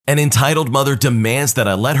An entitled mother demands that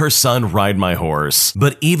I let her son ride my horse.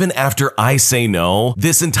 But even after I say no,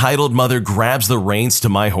 this entitled mother grabs the reins to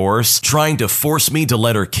my horse, trying to force me to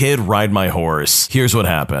let her kid ride my horse. Here's what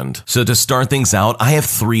happened. So to start things out, I have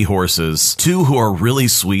 3 horses, 2 who are really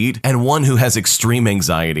sweet and 1 who has extreme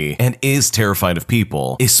anxiety and is terrified of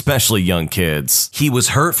people, especially young kids. He was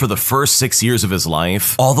hurt for the first 6 years of his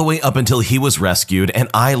life, all the way up until he was rescued and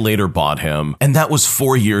I later bought him. And that was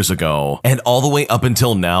 4 years ago. And all the way up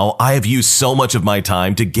until now, I have used so much of my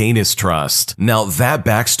time to gain his trust. Now that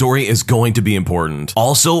backstory is going to be important.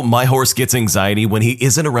 Also, my horse gets anxiety when he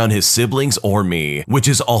isn't around his siblings or me, which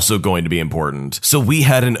is also going to be important. So we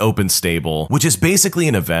had an open stable, which is basically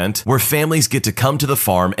an event where families get to come to the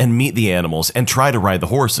farm and meet the animals and try to ride the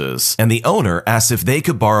horses. And the owner asked if they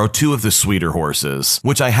could borrow 2 of the sweeter horses,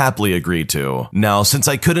 which I happily agreed to. Now, since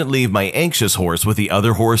I couldn't leave my anxious horse with the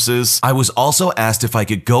other horses, I was also asked if I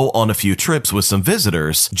could go on a few trips with some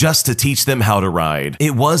visitors just to teach them how to ride.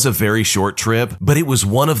 It was a very short trip, but it was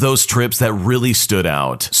one of those trips that really stood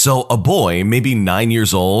out. So a boy, maybe 9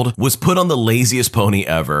 years old, was put on the laziest pony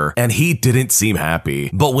ever, and he didn't seem happy.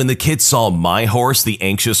 But when the kid saw my horse, the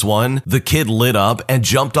anxious one, the kid lit up and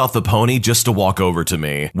jumped off the pony just to walk over to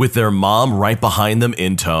me, with their mom right behind them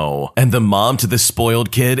in tow. And the mom to this spoiled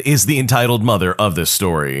kid is the entitled mother of this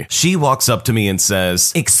story. She walks up to me and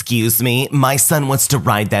says, "Excuse me, my son wants to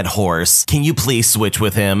ride that horse. Can you please switch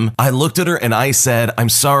with him?" I looked at her and I said, "I'm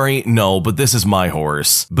sorry, no, but this is my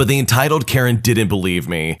horse." But the entitled Karen didn't believe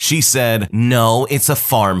me. She said, "No, it's a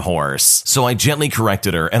farm horse." So I gently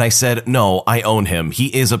corrected her and I said, "No, I own him. He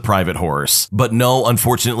is a private horse. But no,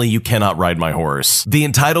 unfortunately, you cannot ride my horse." The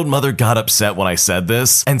entitled mother got upset when I said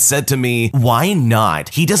this and said to me, "Why not?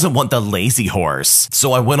 He doesn't want the lazy horse."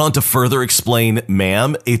 So I went on to further explain,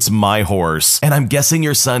 "Ma'am, it's my horse, and I'm guessing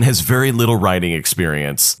your son has very little riding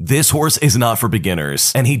experience. This horse is not for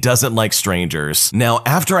beginners, and he doesn't like strangers." Now,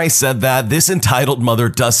 after I said that, this entitled mother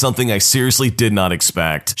does something I seriously did not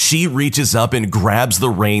expect. She reaches up and grabs the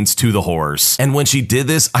reins to the horse. And when she did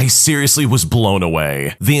this, I seriously was blown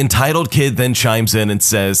away. The entitled kid then chimes in and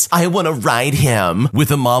says, "I want to ride him,"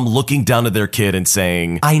 with a mom looking down at their kid and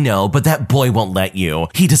saying, "I know, but that boy won't let you.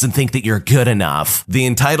 He doesn't think that you're good enough." The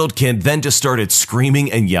entitled kid then just started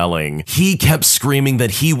screaming and yelling. He kept screaming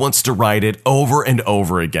that he wants to ride it over and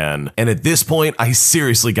over again. And at this point, I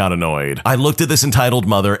seriously got annoyed. I looked at this entitled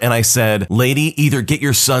mother and I said, "Lady, either get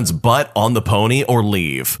your son's butt on the pony or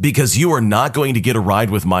leave, because you are not going to get a ride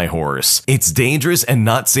with my horse. It's dangerous and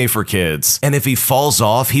not safe for kids. And if he falls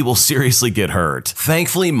off, he will seriously get hurt."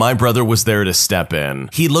 Thankfully, my brother was there to step in.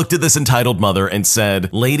 He looked at this entitled mother and said,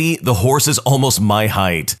 "Lady, the horse is almost my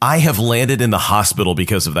height. I have landed in the hospital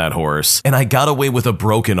because of that horse, and I got away with a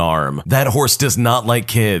broken arm. That horse does not like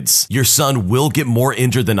kids. Your son will get more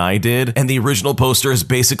injured than I did, and the original poster is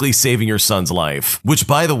basically saving your son's life." Which,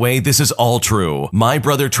 by the way, this is all true. My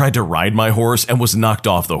brother tried to ride my horse and was knocked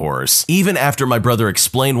off the horse. Even after my brother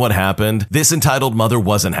explained what happened, this entitled mother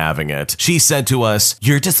wasn't having it. She said to us,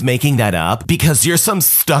 "You're just making that up because you're some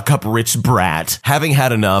stuck-up rich brat." Having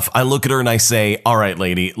had enough, I look at her and I say, "All right,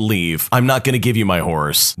 lady, leave. I'm not going to give you my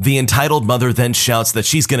horse." The entitled mother then shouts that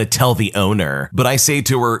she's going to tell the owner. But I say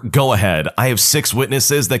to her, "Go ahead. I have 6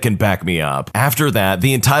 witnesses that can back me up." After that,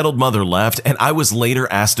 the entitled mother left and I was later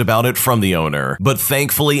asked about it from the owner. But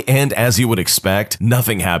thankfully, and as you would expect,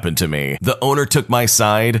 nothing happened to me. The owner took my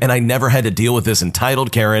side and I never had to deal with this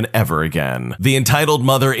entitled Karen ever again. The entitled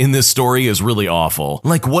mother in this story is really awful.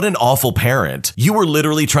 Like, what an awful parent. You were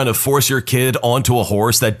literally trying to force your kid onto a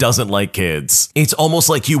horse that doesn't like kids. It's almost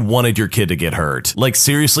like you wanted your kid to get hurt. Like,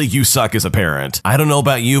 seriously, you suck as a parent. I don't know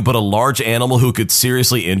about you, but a large animal who could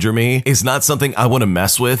seriously injure me is not something I want to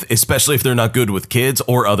mess with, especially if they're not good with kids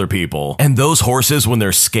or other people. And those horses, when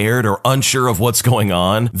they're scared or unsure of what's going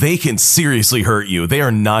on, they can seriously hurt you. They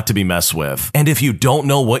are not to be messed with. And if you don't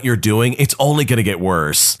know what you're doing, it's only going to get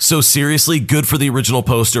worse. So seriously, good for the original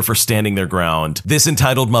poster for standing their ground. This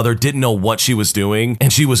entitled mother didn't know what she was doing,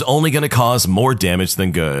 and she was only going to cause more damage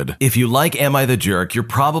than good. If you like Am I the Jerk, you're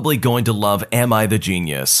probably going to love Am I the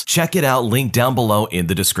Genius. Check it out, link down below in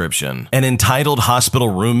the description. An entitled hospital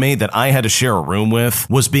roommate that I had to share a room with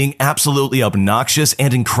was being absolutely obnoxious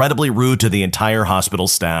and incredibly rude to the entire hospital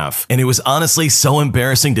staff. And it was honestly so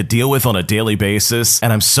embarrassing to deal with on a daily basis,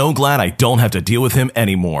 and I'm so glad I don't have to deal with him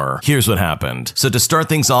anymore. Here's what happened. So to start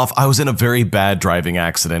things off, I was in a very bad driving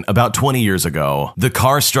accident about 20 years ago. The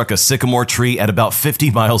car struck a sycamore tree at about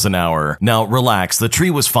 50 miles an hour. Now, relax, the tree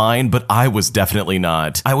was fine, but I was definitely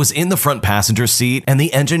not. I was in the front passenger seat, and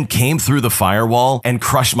the engine came through the firewall and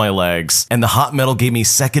crushed my legs, and the hot metal gave me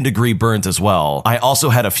second-degree burns as well. I also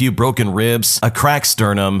had a few broken ribs, a cracked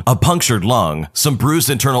sternum, a punctured lung, lung, some bruised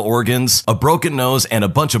internal organs, a broken nose, and a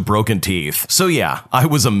bunch of broken teeth. So yeah, I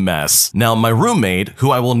was a mess. Now, my roommate,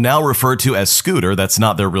 who I will now refer to as Scooter, that's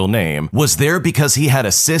not their real name, was there because he had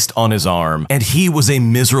a cyst on his arm, and he was a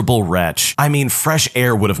miserable wretch. I mean, fresh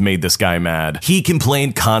air would have made this guy mad. He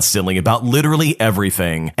complained constantly about literally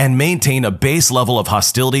everything, and maintained a base level of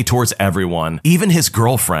hostility towards everyone, even his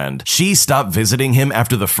girlfriend. She stopped visiting him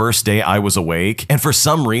after the first day I was awake, and for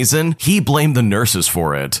some reason, he blamed the nurses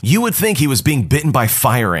for it. You would think he was being bitten by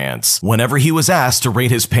fire ants. Whenever he was asked to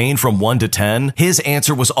rate his pain from 1 to 10, his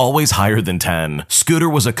answer was always higher than 10. Scooter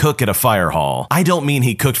was a cook at a fire hall. I don't mean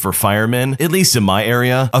he cooked for firemen. At least in my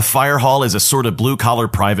area, a fire hall is a sort of blue-collar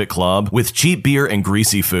private club with cheap beer and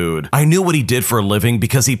greasy food. I knew what he did for a living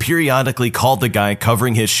because he periodically called the guy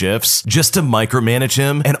covering his shifts just to micromanage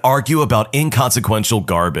him and argue about inconsequential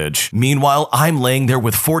garbage. Meanwhile, I'm laying there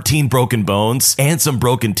with 14 broken bones and some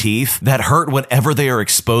broken teeth that hurt whenever they are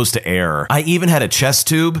exposed to air. I even had a chest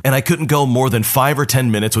tube, and I couldn't go more than 5 or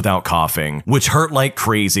 10 minutes without coughing, which hurt like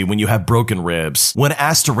crazy when you have broken ribs. When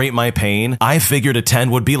asked to rate my pain, I figured a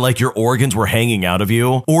 10 would be like your organs were hanging out of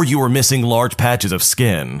you, or you were missing large patches of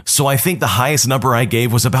skin. So I think the highest number I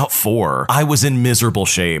gave was about 4. I was in miserable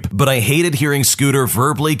shape, but I hated hearing Scooter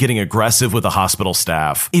verbally getting aggressive with the hospital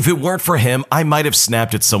staff. If it weren't for him, I might have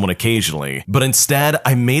snapped at someone occasionally, but instead,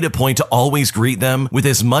 I made a point to always greet them with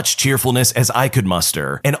as much cheerfulness as I could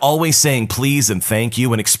muster, and always saying please and thank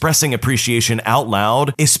you and expressing appreciation out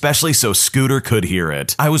loud, especially so Scooter could hear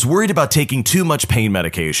it. I was worried about taking too much pain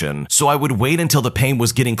medication, so I would wait until the pain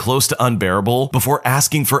was getting close to unbearable before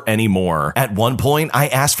asking for any more. At one point, I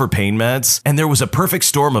asked for pain meds, and there was a perfect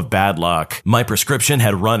storm of bad luck. My prescription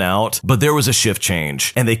had run out, but there was a shift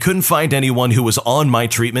change, and they couldn't find anyone who was on my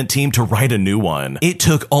treatment team to write a new one. It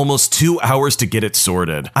took almost 2 hours to get it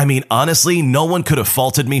sorted. I mean, honestly, no one could have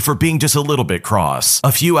faulted me for being just a little bit cross.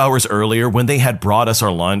 A few hours earlier, when they had brought us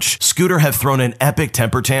our lunch, Scooter had thrown an epic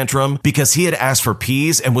temper tantrum because he had asked for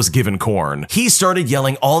peas and was given corn. He started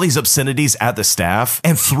yelling all these obscenities at the staff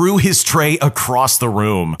and threw his tray across the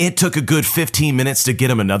room. It took a good 15 minutes to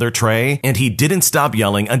get him another tray, and he didn't stop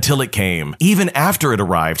yelling until it came. Even after it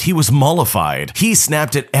arrived, he was mollified. He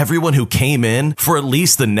snapped at everyone who came in for at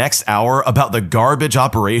least the next hour about the garbage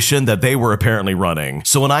operation that they were apparently running.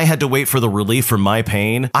 So when I had to wait for the relief from my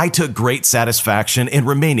pain, I took great satisfaction in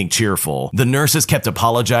remaining cheerful. The nurses kept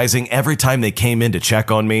apologizing every time they came in to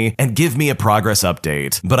check on me and give me a progress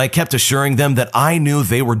update, but I kept assuring them that I knew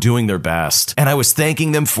they were doing their best, and I was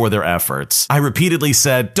thanking them for their efforts. I repeatedly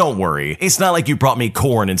said, "Don't worry, it's not like you brought me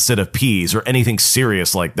corn instead of peas or anything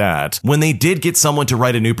serious like that." When they did get someone to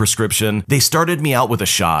write a new prescription, they started me out with a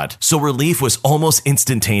shot, so relief was almost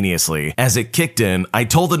instantaneously. As it kicked in, I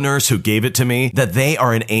told the nurse who gave it to me that they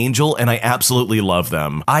are an angel and I absolutely love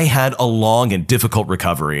them. I had a long and difficult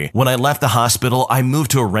recovery. When I left the hospital, I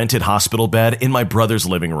moved to a rented hospital bed in my brother's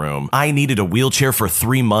living room. I needed a wheelchair for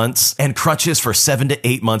 3 months and crutches for 7 to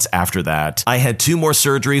 8 months after that. I had 2 more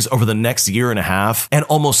surgeries over the next year and a half and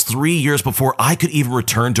almost 3 years before I could even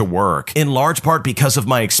return to work. In large part because of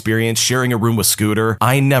my experience sharing a room with Scooter,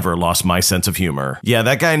 I never lost my sense of humor. Yeah,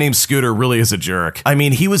 that guy named Scooter really is a jerk. I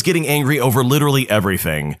mean, he was getting angry over literally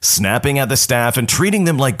everything, snapping at the staff and treating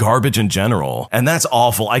them like garbage in general. And that's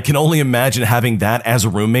awful. I can only imagine having that as a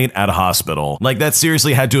roommate at a hospital. Like, that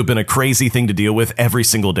seriously had to have been a crazy thing to deal with every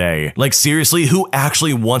single day. Like, seriously, who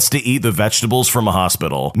actually wants to eat the vegetables from a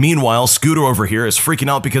hospital? Meanwhile, Scooter over here is freaking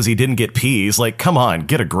out because he didn't get peas. Like, come on,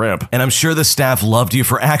 get a grip. And I'm sure the staff loved you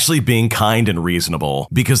for actually being kind and reasonable,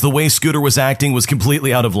 because the way Scooter was acting was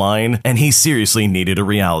completely out of line, and he seriously needed a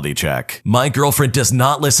reality check. My girlfriend does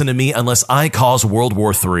not listen to me unless I cause World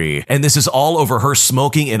War III, and this is all over her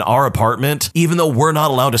smoking in our apartment, even though we're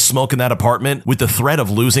not allowed to smoke in that apartment with the threat of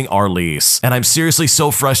losing our lease. And I'm seriously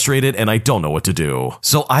so frustrated and I don't know what to do.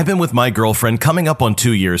 So I've been with my girlfriend coming up on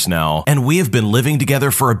 2 years now, and we have been living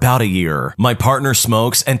together for about a year. My partner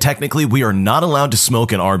smokes, and technically we are not allowed to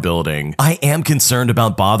smoke in our building. I am concerned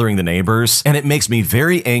about bothering the neighbors, and it makes me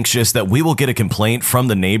very anxious that we will get a complaint from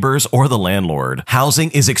the neighbors or the landlord.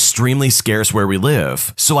 Housing is extremely scarce where we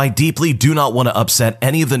live, so I deeply do not want to upset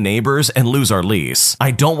any of the neighbors and lose our lease.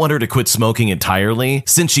 I don't want her to quit smoking entirely,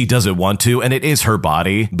 since she doesn't want to and it is her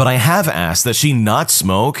body, but I have asked that she not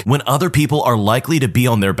smoke when other people are likely to be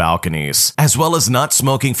on their balconies, as well as not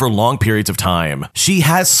smoking for long periods of time. She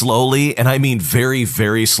has slowly, and I mean very,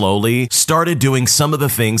 very slowly, started doing some of the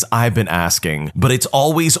things I've been asking, but it's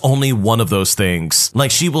always only one of those things.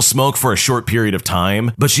 Like, she will smoke for a short period of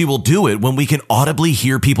time, but she will do it when we can audibly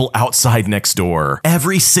hear people outside next door.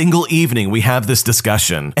 Every single evening we have this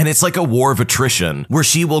discussion, and it's like a war of attrition, where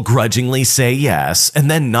she will grudgingly say yes and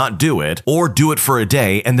then not do it, or do it for a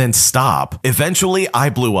day day and then stop. Eventually, I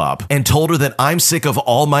blew up and told her that I'm sick of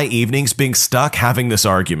all my evenings being stuck having this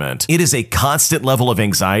argument. It is a constant level of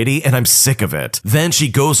anxiety and I'm sick of it. Then she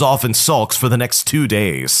goes off and sulks for the next 2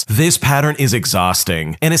 days. This pattern is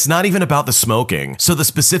exhausting, and it's not even about the smoking, so the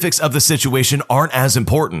specifics of the situation aren't as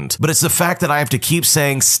important, but it's the fact that I have to keep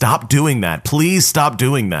saying, stop doing that, please stop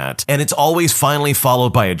doing that. And it's always finally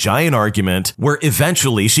followed by a giant argument where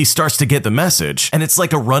eventually she starts to get the message, and it's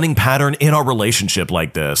like a running pattern in our relationship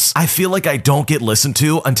like this. I feel like I don't get listened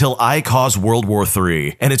to until I cause World War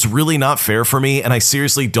III, and it's really not fair for me, and I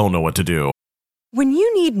seriously don't know what to do. When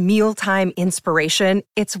you need mealtime inspiration,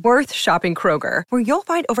 it's worth shopping Kroger, where you'll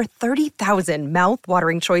find over 30,000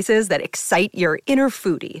 mouth-watering choices that excite your inner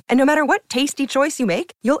foodie. And no matter what tasty choice you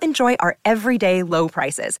make, you'll enjoy our everyday low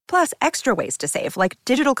prices, plus extra ways to save, like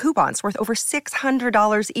digital coupons worth over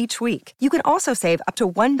 $600 each week. You can also save up to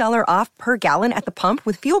 $1 off per gallon at the pump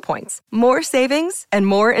with fuel points. More savings and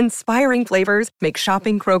more inspiring flavors make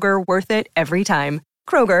shopping Kroger worth it every time.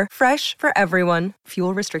 Kroger, fresh for everyone.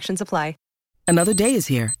 Fuel restrictions apply. Another day is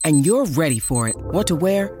here, and you're ready for it. What to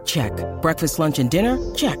wear? Check. Breakfast, lunch, and dinner?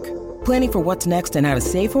 Check. Planning for what's next and how to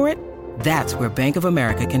save for it? That's where Bank of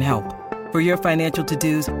America can help. For your financial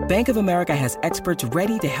to-dos, Bank of America has experts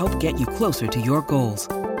ready to help get you closer to your goals.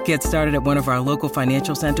 Get started at one of our local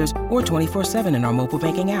financial centers or 24/7 in our mobile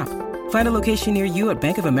banking app. Find a location near you at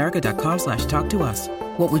bankofamerica.com/talktous.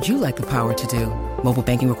 What would you like the power to do? Mobile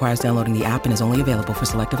banking requires downloading the app and is only available for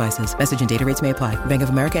select devices. Message and data rates may apply. Bank of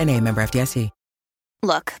America N.A., member FDIC.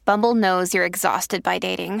 Look, Bumble knows you're exhausted by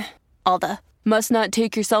dating. All the, must not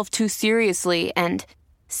take yourself too seriously, and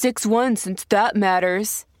 6'1" since that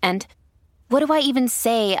matters. And what do I even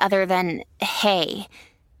say other than, hey?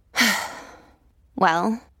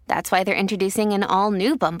 Well, that's why they're introducing an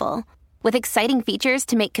all-new Bumble, with exciting features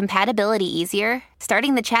to make compatibility easier,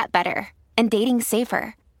 starting the chat better, and dating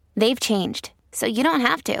safer. They've changed, so you don't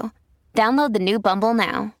have to. Download the new Bumble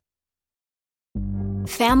now.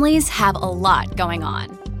 Families have a lot going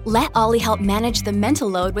on. Let Ollie help manage the mental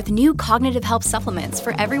load with new cognitive help supplements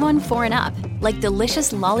for everyone 4 and up, like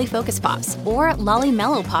delicious Lolly Focus Pops or Lolly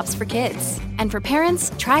Mellow Pops for kids. And for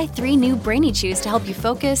parents, try 3 new Brainy Chews to help you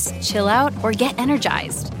focus, chill out, or get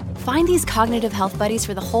energized. Find these cognitive health buddies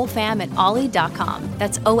for the whole fam at ollie.com.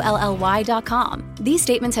 That's OLLY.com. These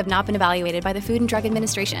statements have not been evaluated by the Food and Drug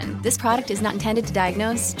Administration. This product is not intended to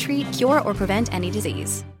diagnose, treat, cure, or prevent any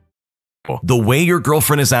disease. The way your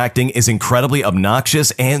girlfriend is acting is incredibly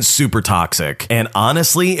obnoxious and super toxic. And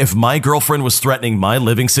honestly, if my girlfriend was threatening my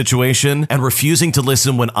living situation and refusing to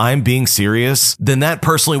listen when I'm being serious, then that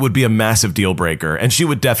personally would be a massive deal breaker, and she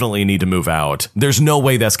would definitely need to move out. There's no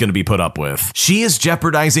way that's going to be put up with. She is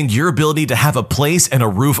jeopardizing your ability to have a place and a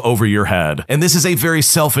roof over your head. And this is a very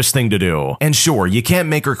selfish thing to do. And sure, you can't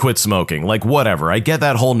make her quit smoking. Like, whatever. I get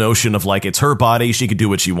that whole notion of like, it's her body, she can do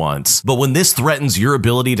what she wants. But when this threatens your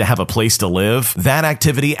ability to have a place to live, that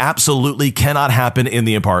activity absolutely cannot happen in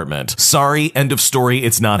the apartment. Sorry, end of story,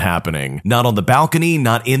 it's not happening. Not on the balcony,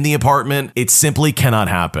 not in the apartment. It simply cannot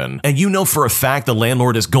happen. And you know for a fact the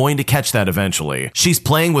landlord is going to catch that eventually. She's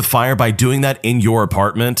playing with fire by doing that in your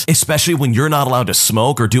apartment, especially when you're not allowed to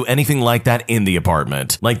smoke or do anything like that in the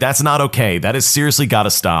apartment. Like, that's not okay. That is seriously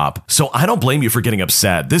gotta stop. So I don't blame you for getting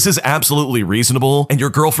upset. This is absolutely reasonable, and your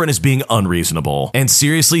girlfriend is being unreasonable. And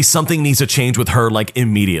seriously, something needs to change with her like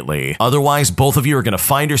immediately. Otherwise, both of you are going to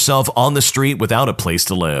find yourself on the street without a place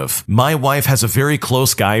to live. My wife has a very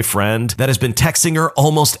close guy friend that has been texting her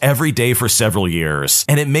almost every day for several years,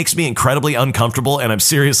 and it makes me incredibly uncomfortable, and I'm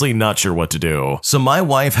seriously not sure what to do. So my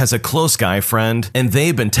wife has a close guy friend, and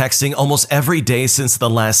they've been texting almost every day since the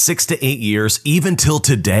last 6 to 8 years, even till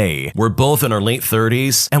today. We're both in our late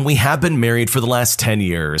 30s, and we have been married for the last 10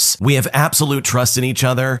 years. We have absolute trust in each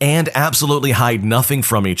other, and absolutely hide nothing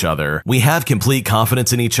from each other. We have complete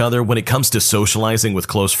confidence in each other when it comes to socializing with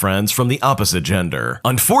close friends from the opposite gender.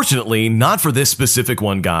 Unfortunately, not for this specific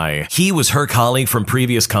one guy. He was her colleague from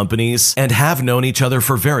previous companies and have known each other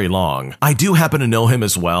for very long. I do happen to know him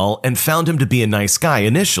as well and found him to be a nice guy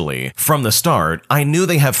initially. From the start, I knew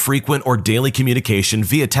they have frequent or daily communication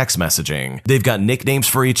via text messaging. They've got nicknames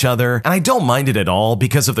for each other, and I don't mind it at all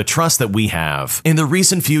because of the trust that we have. In the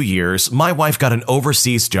recent few years, my wife got an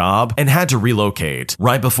overseas job and had to relocate.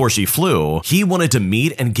 Right before she flew, he wanted to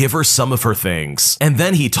meet and give her her some of her things. And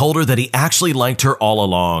then he told her that he actually liked her all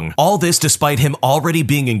along. All this despite him already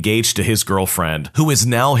being engaged to his girlfriend, who is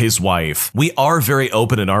now his wife. We are very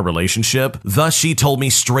open in our relationship, thus she told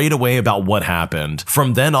me straight away about what happened.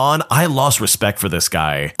 From then on, I lost respect for this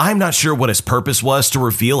guy. I'm not sure what his purpose was to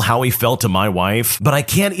reveal how he felt to my wife, but I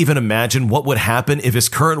can't even imagine what would happen if his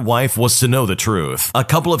current wife was to know the truth. A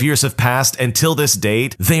couple of years have passed, and till this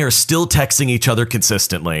date, they are still texting each other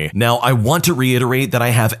consistently. Now, I want to reiterate that I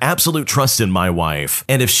have absolute trust in my wife,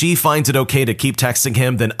 and if she finds it okay to keep texting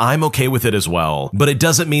him, then I'm okay with it as well, but it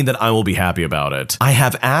doesn't mean that I will be happy about it. I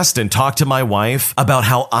have asked and talked to my wife about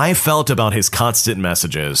how I felt about his constant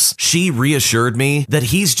messages. She reassured me that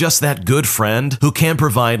he's just that good friend who can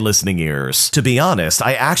provide listening ears. To be honest,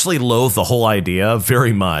 I actually loathe the whole idea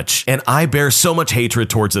very much, and I bear so much hatred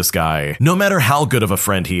towards this guy, no matter how good of a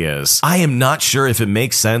friend he is. I am not sure if it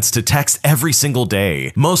makes sense to text every single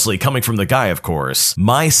day, mostly coming from the guy, of course.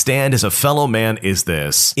 My stand as a fellow man is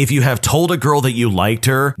this: if you have told a girl that you liked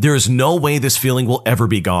her, there is no way this feeling will ever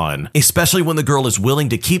be gone, especially when the girl is willing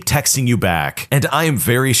to keep texting you back. And I am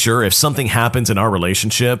very sure if something happens in our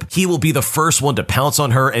relationship, he will be the first one to pounce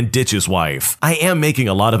on her and ditch his wife. I am making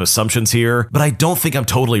a lot of assumptions here, but I don't think I'm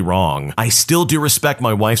totally wrong. I still do respect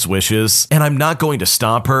my wife's wishes, and I'm not going to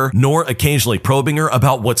stop her, nor occasionally probing her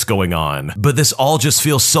about what's going on. But this all just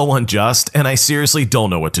feels so unjust, and I seriously don't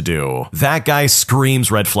know what to do. That guy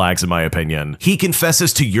screams red flags in my opinion. He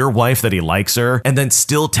confesses to your wife that he likes her, and then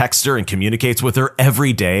still texts her and communicates with her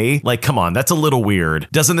every day? Like, come on, that's a little weird.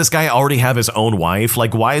 Doesn't this guy already have his own wife?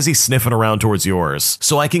 Like, why is he sniffing around towards yours?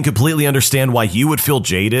 So I can completely understand why you would feel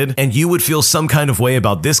jaded, and you would feel some kind of way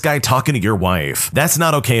about this guy talking to your wife. That's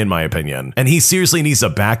not okay in my opinion, and he seriously needs to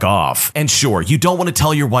back off. And sure, you don't want to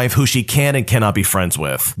tell your wife who she can and cannot be friends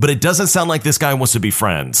with, but it doesn't sound like this guy wants to be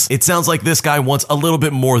friends. It sounds like this guy wants a little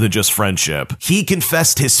bit more than just friendship. He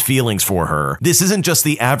confessed his feelings for her. This isn't just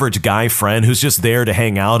the average guy friend who's just there to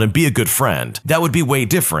hang out and be a good friend. That would be way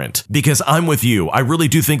different, because I'm with you. I really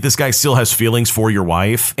do think this guy still has feelings for your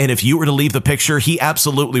wife, and if you were to leave the picture, he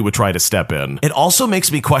absolutely would try to step in. It also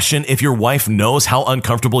makes me question if your wife knows how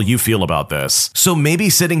uncomfortable you feel about this. So maybe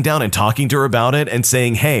sitting down and talking to her about it and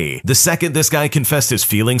saying, hey, the second this guy confessed his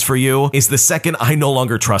feelings for you is the second I no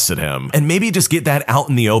longer trusted him. And maybe just get that out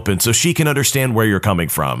in the open so she can understand where you're coming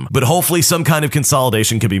from. But hopefully some kind of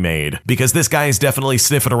consolidation can be made, because this guy is definitely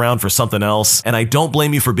sniffing around for something else, and I don't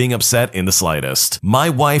blame you for being upset in the slightest. My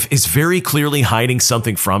wife is very clearly hiding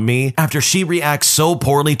something from me after she reacts so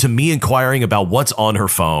poorly to me inquiring about what's on her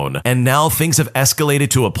phone. And now things have escalated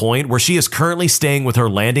to a point where she is currently staying with her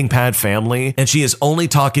landing pad family, and she is only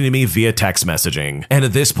talking to me via text messaging. And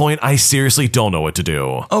at this point, I seriously don't know what to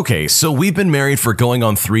do. Okay, so we've been married for going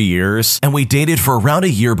on 3 years, and we dated for around a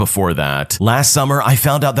year before that. Last summer, I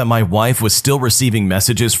found out that my wife was still receiving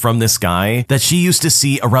messages from this guy that she used to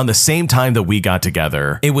see around the same time that we got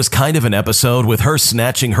together. It was kind of an episode with her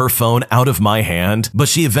snatching her phone out of my hand, but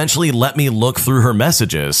she eventually let me look through her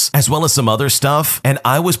messages, as well as some other stuff, and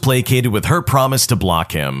I was placated with her promise to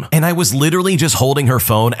block him. And I was literally just holding her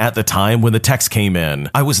phone at the time when the text came in.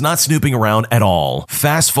 I was not snooping around at all.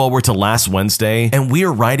 Fast forward to last Wednesday, and we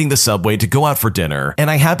are riding the subway to go out for dinner, and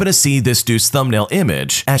I happen to see this dude's thumbnail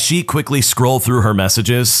image as she quickly scrolled through her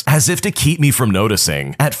messages as if to keep me from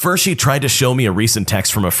noticing. At first, she tried to show me a recent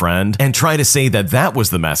text from a friend and try to say that that was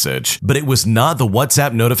the message, but it was not the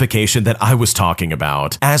WhatsApp notification that I was talking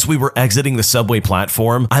about. As we were exiting the subway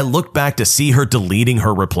platform, I looked back to see her deleting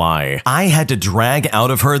her reply. I had to drag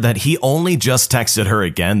out of her that he only just texted her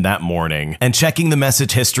again that morning, and checking the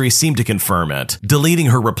message history seemed to confirm it. Deleting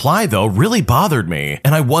her reply, though, really bothered me,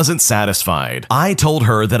 and I wasn't satisfied. I told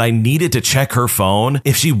her that I needed to check her phone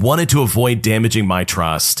if she wanted to avoid damaging my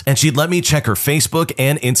trust, and she'd let me check her Facebook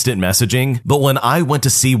and instant messaging, but when I went to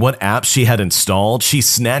see what apps she had installed, she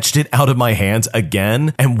snatched it out of my hands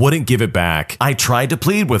again and wouldn't give it back. I tried to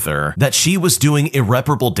plead with her that she was doing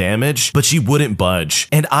irreparable damage, but she wouldn't budge,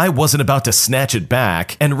 and I wasn't about to snatch it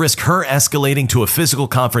back and risk her escalating to a physical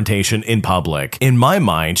confrontation in public. In my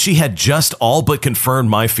mind, she had just all but confirmed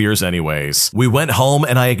my fears anyways. We went home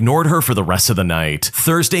and I ignored her for the rest of the night.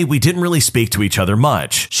 Thursday, we didn't really speak to each other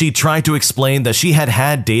much. She tried to explain that she had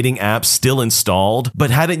had dating apps still installed,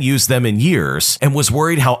 but hadn't used them in years, and was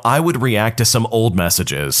worried how I would react to some old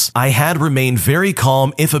messages. I had remained very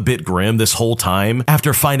calm, if a bit grim, this whole time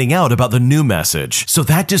after finding out about the new message, so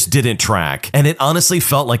that just didn't track, and it honestly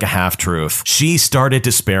felt like a half-truth. She started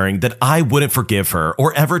despairing that I wouldn't forgive her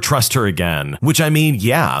or ever trust her again, which I mean,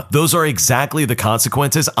 yeah, those are exactly the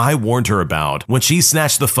consequences I warned her about when she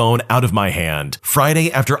snatched the phone out of my hand.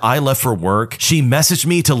 Friday, after I left for work, she messaged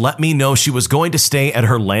me to let me know she was going to stay at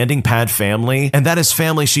her landing pad family and that is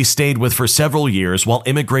family she stayed with for several years while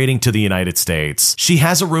immigrating to the United States. She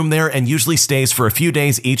has a room there and usually stays for a few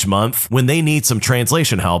days each month when they need some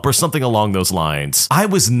translation help or something along those lines. I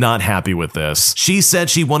was not happy with this. She said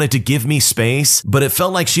she wanted to give me space, but it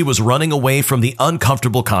felt like she was running away from the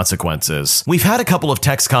uncomfortable consequences. We've had a couple of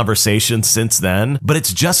text conversations since then, but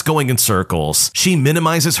it's just going in circles. She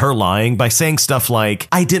minimizes her lying by saying stuff like,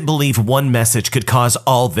 I didn't believe one message could cause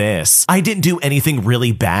all this. I didn't do anything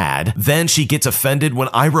really bad. Then she gets offended when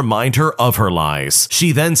I remind her of her lies.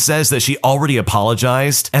 She then says that she already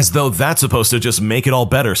apologized, as though that's supposed to just make it all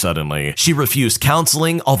better suddenly. She refused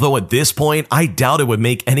counseling, although at this point, I doubt it would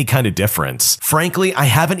make any kind of difference. Frankly, I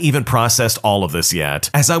haven't even processed all of this yet,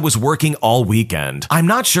 as I was working all weekend. I'm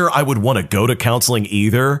not sure I would want to go to counseling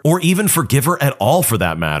either, or even forgive her at all for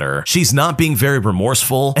that matter. She's not being very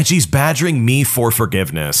remorseful, and she's badgering me for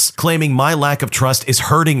forgiveness, claiming my lack of trust is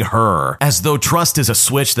hurting her, as though trust is a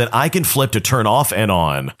switch that I can flip to turn off and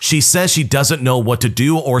on. She says she doesn't know what to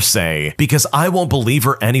do or say, because I won't believe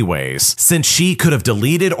her anyways, since she could have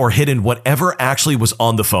deleted or hidden whatever actually was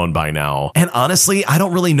on the phone by now. And honestly, I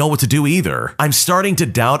don't really know what to do either. I'm starting to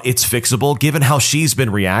doubt it's fixable given how she's been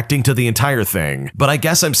reacting to the entire thing, but I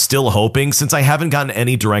guess I'm still hoping since I haven't gotten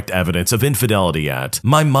any direct evidence of infidelity yet.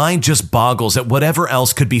 My mind just boggles at whatever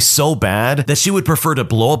else could be so bad that she would prefer to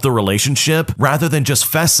blow up the relationship rather than just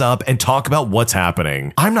fess up and talk about what's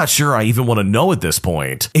happening. I'm not sure I even want to know at this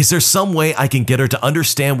point. Is there some way I can get her to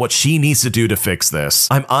understand what she needs to do to fix this?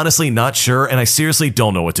 I'm honestly not sure, and I seriously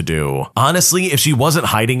don't know what to do. Honestly, if she wasn't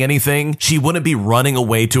hiding anything, she wouldn't be running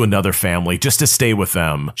away to another family just to stay with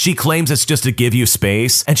them. She claims it's just to give you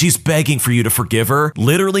space, and she's begging for you to forgive her,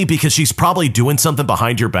 literally because she's probably doing something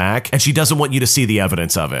behind your back, and she doesn't want you to see the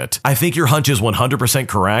evidence of it. I think your hunch is 100%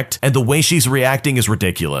 correct, and the way she's reacting is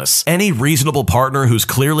ridiculous. Any reasonable partner who's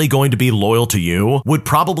clearly going to be loyal to you would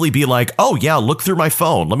probably be like, oh yeah, look through my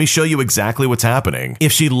phone, let me show you exactly what's happening.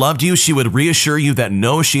 If she loved you, she would reassure you that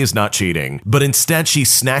no, she is not cheating. But instead, she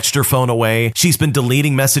snatched her phone away. She's been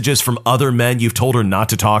deleting messages from other men you've told her not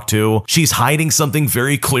to talk to. She's hiding something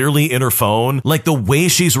very clearly in her phone. Like, the way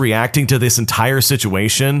she's reacting to this entire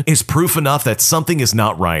situation is proof enough that something is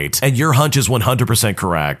not right, and your hunch is 100%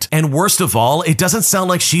 correct. And worst of all, it doesn't sound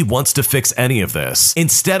like she wants to fix any of this.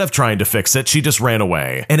 Instead of trying to fix it, she just ran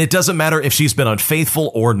away. And it doesn't matter if she's been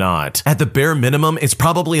unfaithful or not. At the bare minimum, it's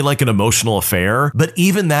probably like an emotional affair, but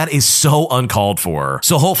even that is so uncalled for.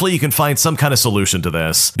 So hopefully you can find some kind of solution to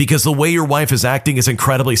this, because the way your wife is acting is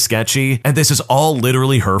incredibly sketchy, and this is all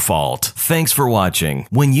literally her fault. Thanks for watching.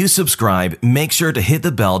 When you subscribe, make sure to hit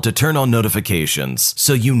the bell to turn on notifications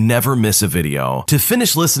so you never miss a video. To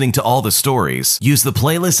finish listening to all the stories, use the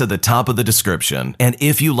playlist at the top of the description. And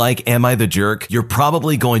if you like Am I the Jerk, you're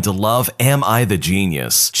probably going to love Am I the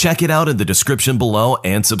Genius. Check it out in the description below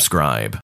and subscribe.